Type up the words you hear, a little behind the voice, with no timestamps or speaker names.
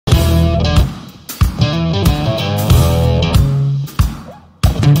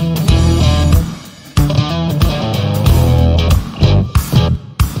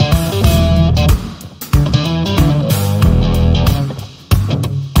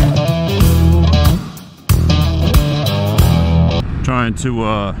trying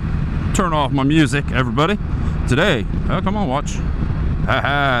to turn off my music, everybody. Today, oh, come on, watch.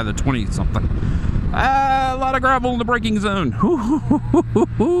 Haha, the 20-something. A lot of gravel in the braking zone.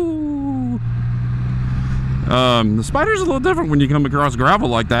 The Spyder's a little different when you come across gravel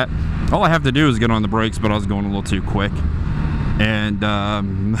like that. All I have to do is get on the brakes, but I was going a little too quick. And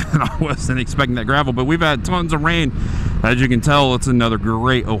I wasn't expecting that gravel, but we've had tons of rain. As you can tell, it's another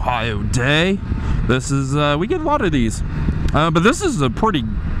great Ohio day. This is, we get a lot of these. But this is a pretty,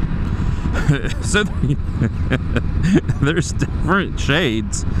 so there's different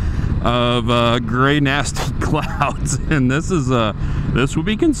shades of gray, nasty clouds. And this is, this would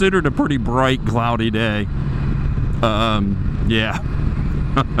be considered a pretty bright, cloudy day. Yeah.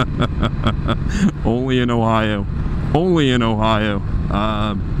 Only in Ohio. Only in Ohio.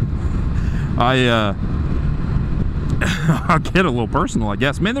 I'll get a little personal, I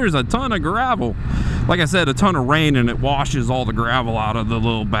guess. Man, there's a ton of gravel. Like I said, a ton of rain, and it washes all the gravel out of the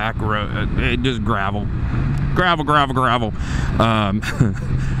little back road. It just gravel. Gravel.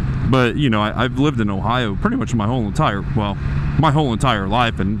 But, you know, I've lived in Ohio pretty much my whole entire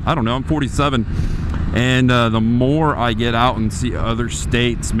life. And I don't know, I'm 47. And the more I get out and see other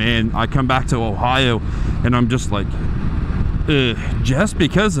states, man, I come back to Ohio and I'm just like, just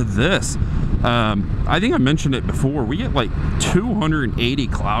because of this. I think I mentioned it before. We get like 280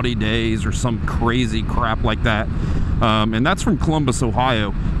 cloudy days or some crazy crap like that. And that's from Columbus,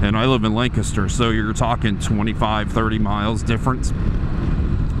 Ohio. And I live in Lancaster. So you're talking 25, 30 miles difference.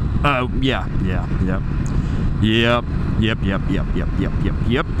 Yep.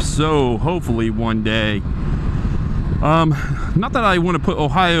 So hopefully one day, not that I want to put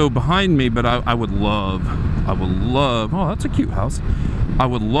Ohio behind me, but I would love, oh, that's a cute house. I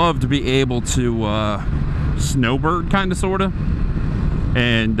would love to be able to snowbird kind of, sort of,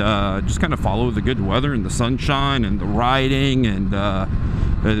 and just kind of follow the good weather and the sunshine and the riding, and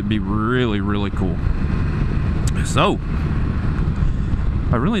it'd be really, really cool. So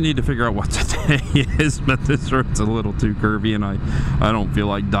I really need to figure out what today is, but this road's a little too curvy and I don't feel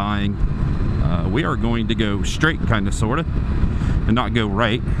like dying. We are going to go straight, kind of, sort of, and not go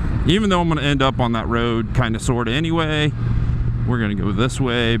right. Even though I'm going to end up on that road, kind of, sort of, anyway. We're going to go this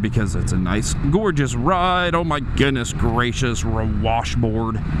way because it's a nice, gorgeous ride. Oh my goodness gracious,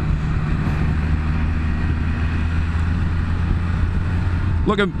 washboard.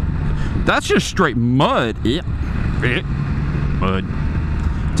 Look at, that's just straight mud. Yep. Mud.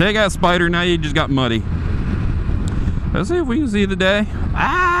 Take out Spyder, now you just got muddy. Let's see if we can see the day.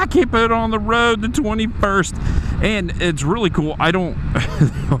 Keep it on the road, the 21st. And it's really cool. I don't,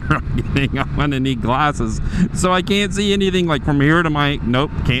 I'm gonna need glasses, so I can't see anything like from here to my,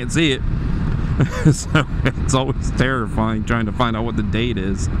 nope, can't see it. So it's always terrifying trying to find out what the date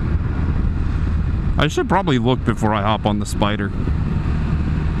is. I should probably look before I hop on the Spyder.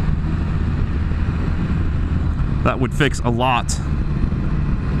 That would fix a lot.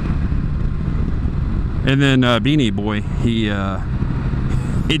 And then Beanie Boy, he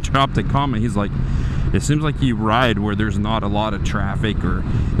dropped a comment. He's like, it seems like you ride where there's not a lot of traffic, or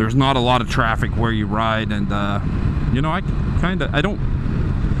there's not a lot of traffic where you ride. And you know, I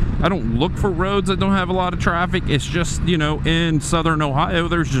don't look for roads that don't have a lot of traffic. It's just, you know, in southern Ohio,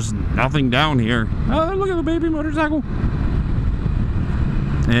 there's just nothing down here. Oh, look at the baby motorcycle.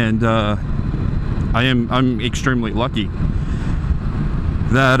 And I'm extremely lucky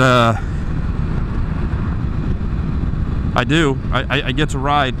that I get to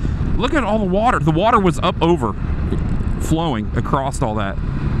ride. Look at all the water. The water was up over, flowing across all that.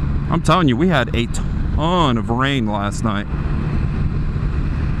 I'm telling you, we had a ton of rain last night.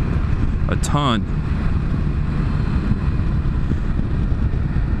 A ton.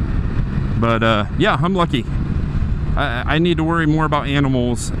 But yeah, I'm lucky. I need to worry more about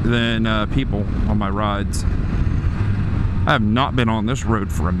animals than people on my rides. I have not been on this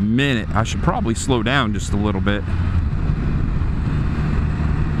road for a minute. I should probably slow down just a little bit.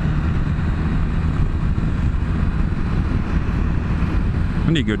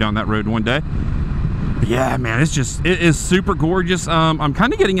 I need to go down that road one day. But yeah, man, it's just, it is super gorgeous. I'm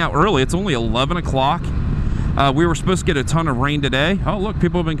kind of getting out early. It's only 11 o'clock. We were supposed to get a ton of rain today. Oh, look,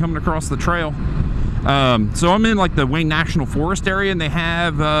 people have been coming across the trail. So I'm in like the Wayne National Forest area, and they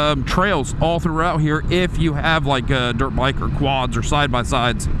have trails all throughout here. If you have like a dirt bike or quads or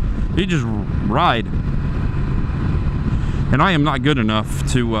side-by-sides, you just ride. And I am not good enough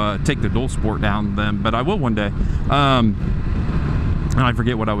to take the dual sport down them, but I will one day. And I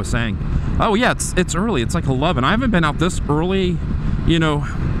forget what I was saying. Oh yeah, it's early. It's like 11. I haven't been out this early, you know,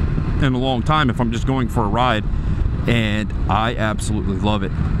 in a long time if I'm just going for a ride, and I absolutely love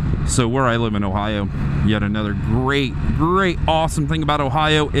it. So where I live in Ohio, yet another great, awesome thing about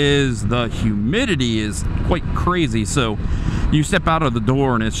Ohio is the humidity is quite crazy. So you step out of the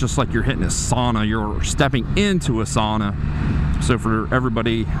door and it's just like you're hitting a sauna. You're stepping into a sauna. So for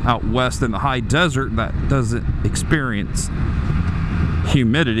everybody out west in the high desert that doesn't experience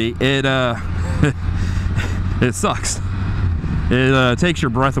humidity, it it sucks. It takes your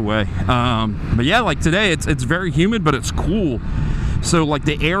breath away. But yeah, like today, it's very humid, but it's cool. So like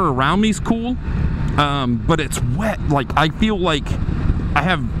the air around me is cool, but it's wet. Like I feel like I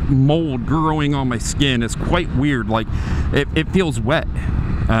have mold growing on my skin. It's quite weird. Like it feels wet,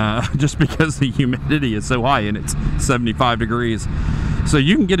 just because the humidity is so high and it's 75 degrees. So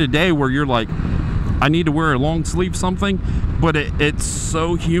you can get a day where you're like, I need to wear a long sleeve something, but it's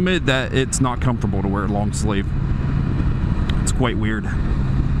so humid that it's not comfortable to wear a long sleeve. It's quite weird.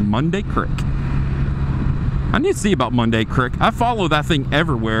 Monday Creek. I need to see about Monday Creek. I follow that thing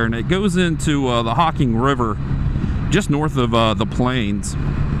everywhere, and it goes into the Hocking River, just north of the plains.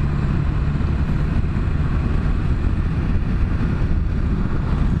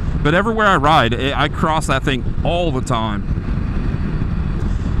 But everywhere I ride, I cross that thing all the time.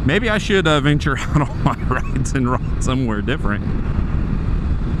 Maybe I should venture out on my rides and ride somewhere different.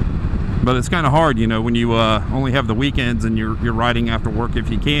 But it's kind of hard, you know, when you only have the weekends and you're riding after work if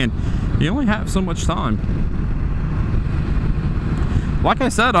you can. You only have so much time. Like I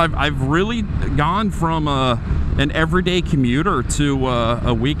said, I've really gone from an everyday commuter to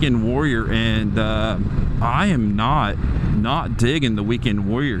a weekend warrior, and I am not digging the weekend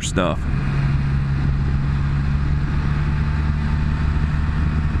warrior stuff.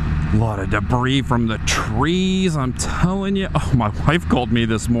 A lot of debris from the trees, I'm telling you. Oh, my wife called me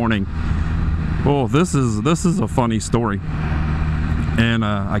this morning. Oh, this is a funny story. And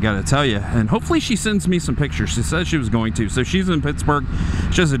I gotta tell you, and hopefully she sends me some pictures. She said she was going to. So she's in Pittsburgh.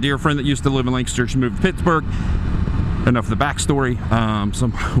 She has a dear friend that used to live in Lancaster. She moved to Pittsburgh. Enough of the backstory. So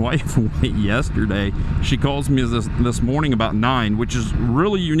my wife went yesterday. She calls me this morning about 9, which is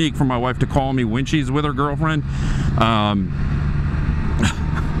really unique for my wife to call me when she's with her girlfriend.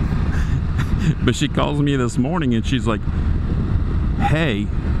 But she calls me this morning and she's like, hey,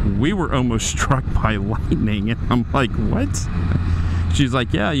 we were almost struck by lightning. And I'm like, what? She's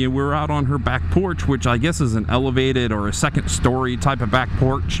like, yeah, we were out on her back porch, which I guess is an elevated or a second story type of back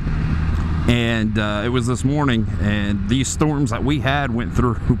porch. And it was this morning, and these storms that we had went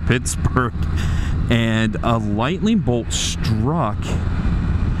through Pittsburgh, and a lightning bolt struck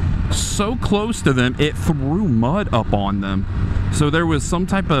so close to them, it threw mud up on them. So there was some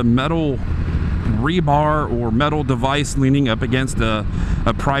type of metal rebar or metal device leaning up against a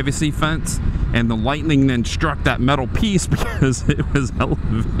privacy fence, and the lightning then struck that metal piece because it was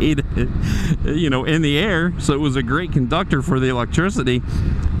elevated, you know, in the air. So it was a great conductor for the electricity.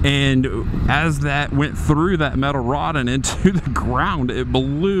 And as that went through that metal rod and into the ground, it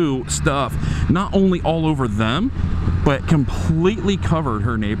blew stuff not only all over them, but completely covered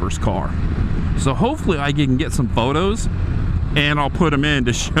her neighbor's car. So hopefully I can get some photos and I'll put them in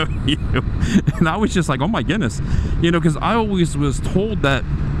to show you. And I was just like, oh my goodness, you know, because I always was told that,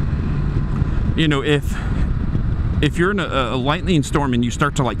 you know, if you're in a lightning storm and you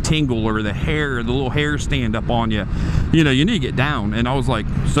start to like tingle, or the little hair stand up on you, you know, you need to get down. And I was like,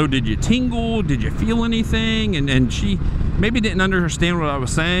 so did you tingle? Did you feel anything? And she maybe didn't understand what I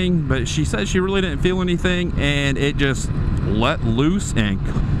was saying, but she said she really didn't feel anything, and it just let loose and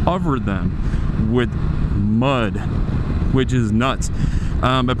covered them with mud, which is nuts.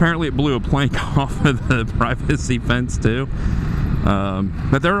 Apparently it blew a plank off of the privacy fence too.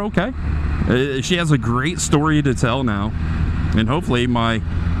 But they're okay. She has a great story to tell now, and hopefully we're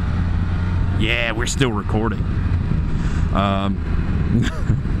still recording. But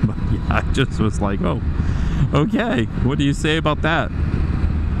yeah, I just was like, oh, okay, what do you say about that?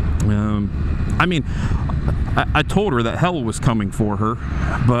 I mean, I told her that hell was coming for her,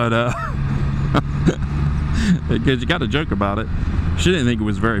 but because you got to joke about it. She didn't think it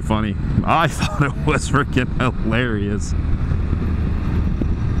was very funny. I thought it was freaking hilarious.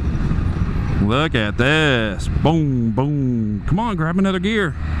 Look at this. Boom, boom. Come on, grab another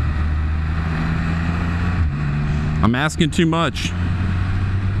gear. I'm asking too much.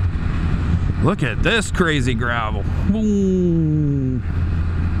 Look at this crazy gravel. Boom.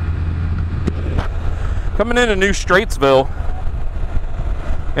 Coming into New Straitsville,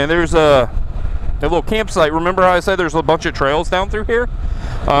 and there's a little campsite. Remember how I said there's a bunch of trails down through here?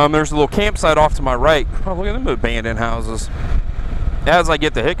 There's a little campsite off to my right. Oh, look at them abandoned houses. As I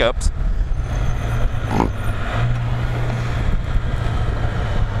get the hiccups.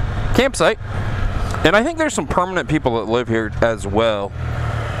 Campsite, and I think there's some permanent people that live here as well.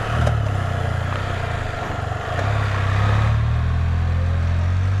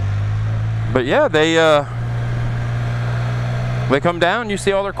 But yeah, they come down, you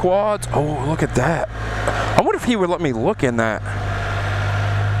see all their quads. Oh, look at that. I wonder if he would let me look in that.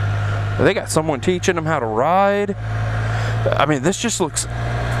 They got someone teaching them how to ride. I mean, this just looks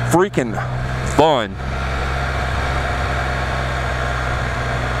freaking fun.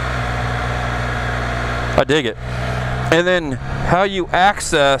 I dig it. And then how you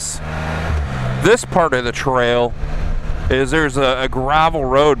access this part of the trail is there's a gravel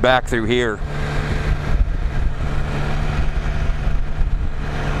road back through here.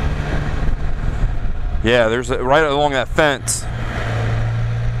 Yeah, there's right along that fence.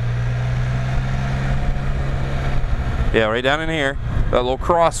 Yeah, right down in here, that little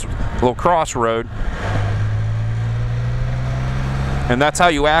crossroad. And that's how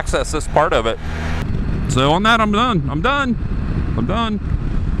you access this part of it. So on that, I'm done. I'm done.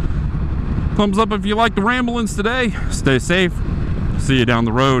 Thumbs up if you like the ramblings today. Stay safe. See you down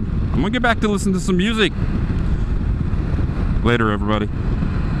the road. I'm gonna get back to listen to some music. Later, everybody.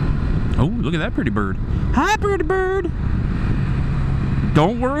 Oh, look at that pretty bird. Hi, pretty bird.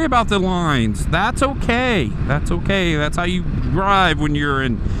 Don't worry about the lines. That's okay. That's okay. That's how you drive when you're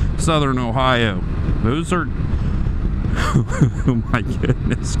in southern Ohio. Those are... Oh my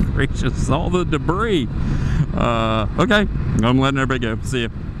goodness gracious. All the debris. Okay. I'm letting everybody go. See ya.